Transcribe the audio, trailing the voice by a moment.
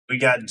We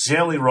got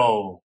Jelly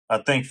Roll, I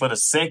think for the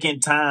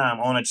second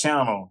time on the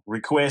channel,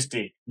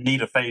 requested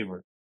Need a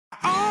Favor.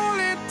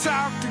 Only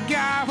talk to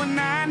God when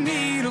I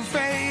need a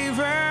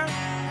favor, and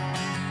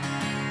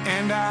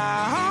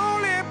I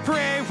only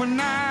pray when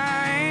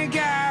I ain't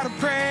got a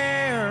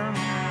prayer.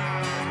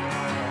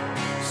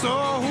 So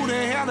who the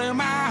hell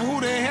am I?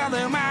 Who the hell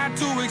am I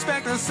to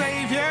expect a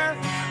savior?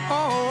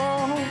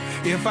 Oh,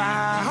 if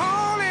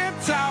I only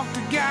talk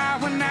to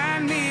God when I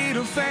need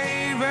a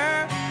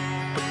favor,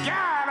 but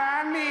God,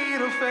 I need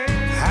a favor.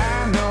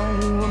 I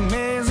know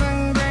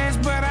amazing grace,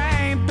 but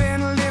I ain't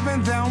been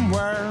living them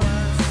words.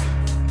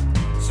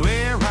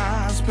 Swear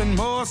I spend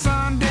more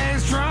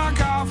Sundays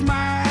drunk off my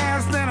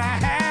ass than I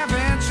have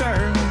in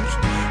church.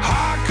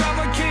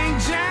 Hardcover King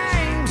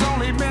James,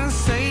 only been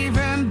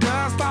saving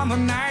dust on the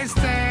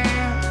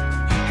nightstand,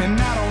 and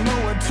I don't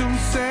know what to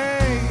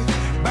say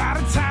by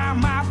the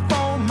time I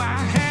fold my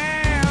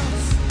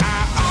hands.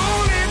 I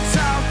only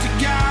talk to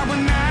God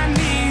when I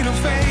need a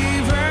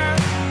favor,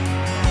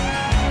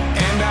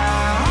 and I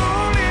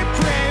only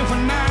pray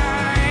when I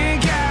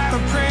ain't got a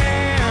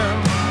prayer.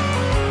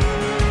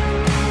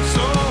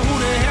 So who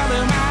the hell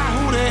am I?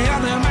 Who the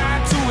hell am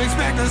I to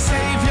expect a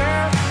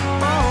savior?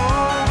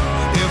 Oh,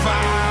 if I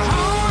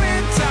only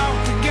talk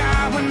to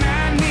God when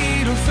I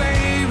need a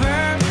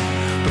favor,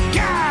 but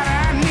God, I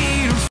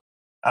need a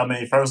I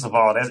mean, first of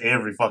all, that's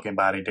every fucking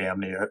body damn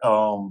near.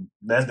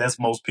 That's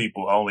most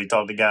people only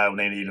talk to God when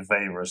they need a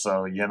favor.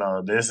 So,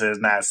 this is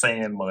not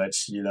saying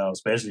much,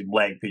 especially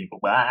black people.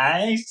 But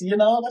I ain't,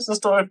 that's a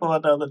story for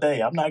another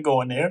day. I'm not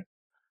going there.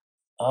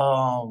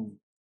 I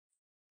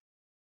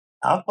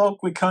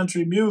fuck with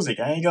country music.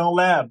 I ain't gonna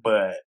lie,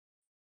 but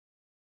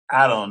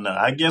I don't know.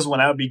 I guess when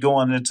I be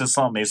going into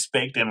something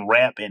expecting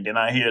rap and then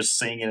I hear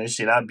singing and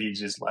shit, I'd be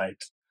just like,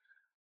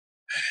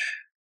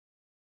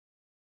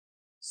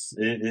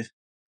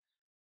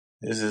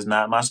 this is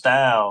not my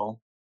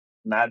style.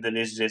 Not that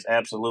it's just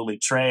absolutely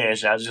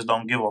trash. I just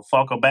don't give a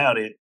fuck about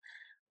it.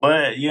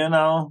 But,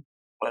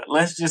 but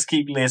let's just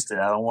keep listening.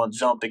 I don't want to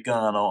jump the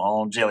gun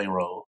on Jelly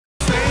Roll.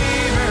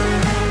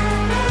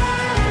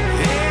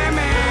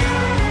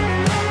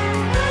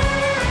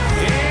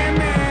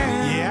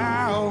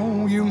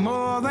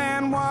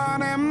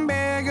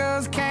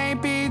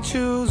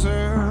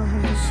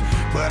 choosers,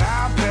 but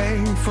I'll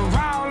pay for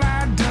all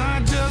I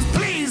done. Just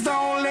please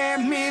don't let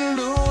me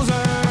lose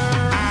her.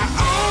 I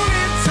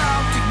only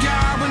talk to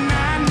God when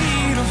I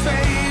need a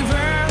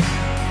favor,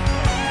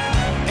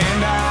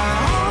 and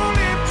I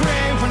only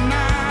pray when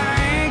I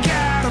ain't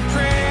got a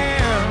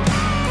prayer.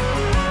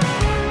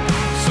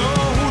 So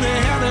who the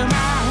hell am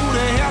I? Who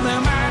the hell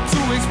am I to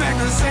expect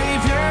a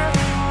savior?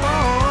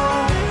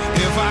 Oh,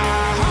 if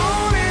I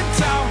only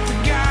talk to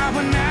God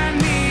when I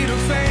need a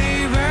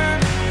favor,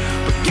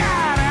 but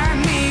God, I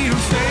need a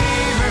favor.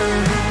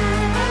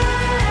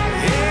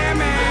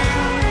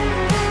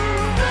 Amen.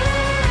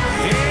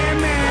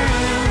 Amen.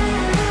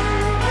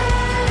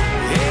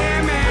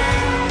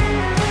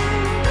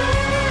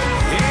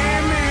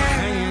 Amen.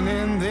 Hanging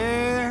in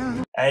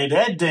there. Hey,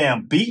 that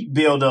damn beat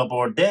build up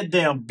or that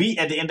damn beat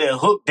at the end of the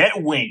hook,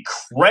 that went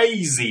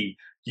crazy.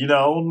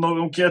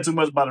 Don't care too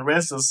much about the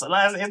rest of the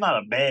song. It's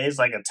not a bad, it's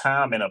like a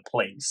time and a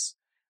place.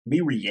 Me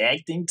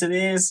reacting to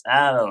this,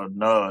 I don't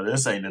know.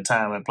 This ain't the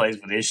time and place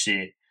for this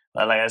shit.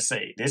 But like I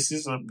say, this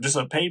is just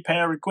a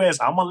PayPal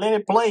request. I'm gonna let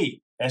it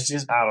play. That's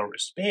just out of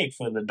respect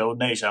for the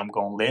donation. I'm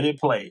gonna let it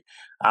play.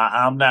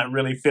 I'm not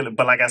really feeling,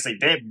 but like I say,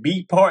 that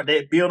beat part,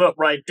 that build up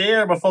right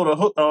there before the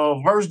hook,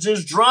 verse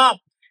just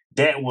dropped,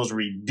 that was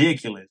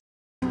ridiculous.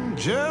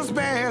 Just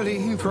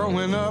barely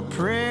throwing up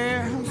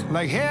prayers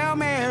like Hail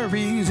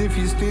Marys if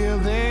you're still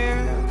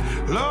there.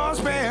 Lord,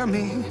 spare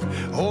me.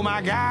 Oh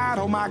my God,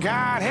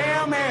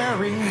 Hail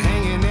Mary,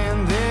 hanging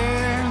in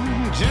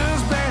there.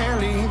 Just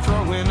barely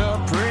throwing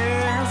up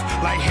prayers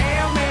like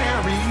Hail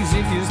Marys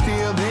if you're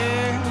still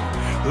there.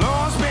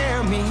 Lord,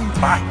 spare me.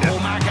 Oh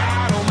my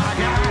God,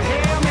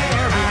 Hail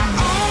Mary. I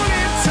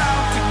only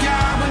talk to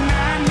God when I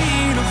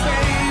need a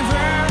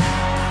favor,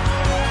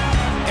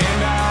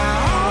 and I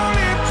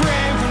only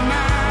pray when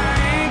I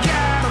ain't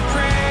got a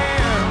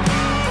prayer.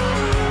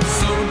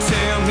 So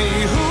tell me,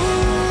 who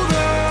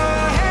the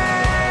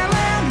hell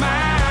am I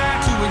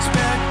to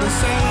expect the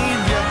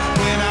Savior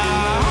when I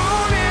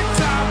only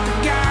talk to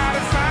God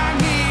if I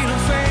need a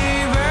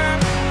favor?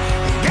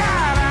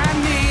 God, I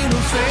need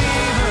a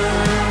favor.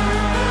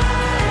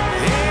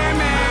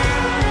 Amen.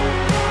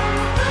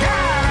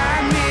 God, I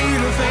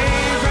need a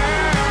favor.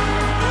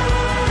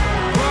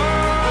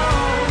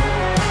 Whoa.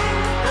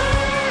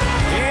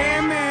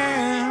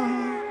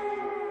 Amen.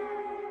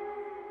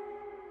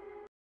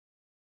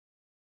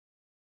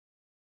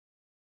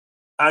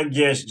 I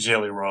guess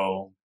Jelly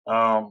Roll.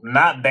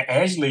 Not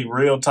actually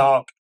real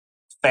talk,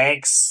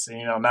 facts,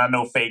 not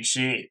no fake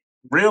shit.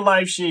 Real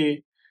life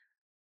shit.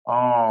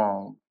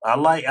 I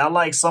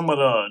like some of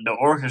the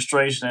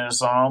orchestration in the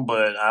song,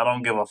 but I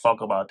don't give a fuck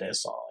about that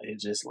song.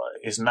 It's just like,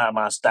 it's not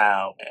my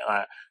style,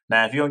 man.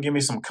 Now if you're gonna give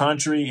me some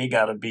country, it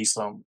gotta be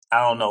some,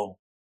 I don't know,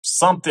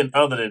 something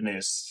other than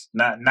this.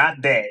 Not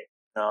that.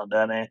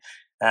 That ain't.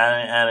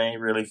 I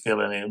ain't really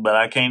feeling it, but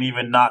I can't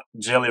even knock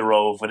Jelly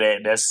Roll for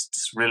that. That's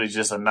really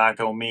just a knock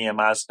on me and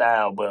my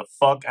style. But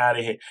fuck out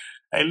of here.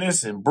 Hey,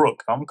 listen,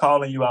 Brooke, I'm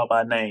calling you out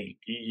by name.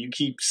 You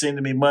keep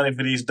sending me money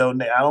for these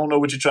donations. I don't know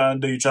what you're trying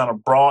to do. You're trying to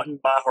broaden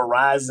my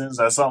horizons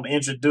or something,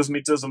 introduce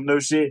me to some new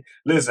shit.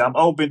 Listen, I'm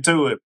open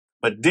to it.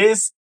 But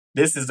this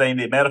is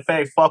ain't it. Matter of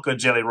fact, fuck a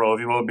Jelly Roll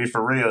if you want to be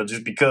for real,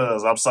 just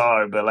because. I'm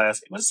sorry, but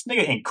was this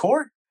nigga in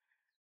court?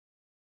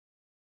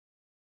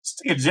 This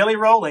nigga Jelly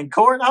Roll in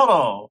court? Hold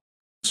on.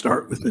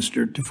 Start with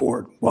Mr.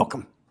 DeFord.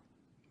 Welcome.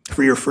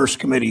 For your first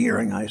committee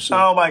hearing, I assume.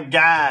 Oh my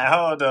God.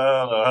 Hold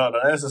on.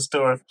 That's a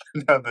story for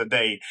another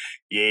day.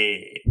 Yeah.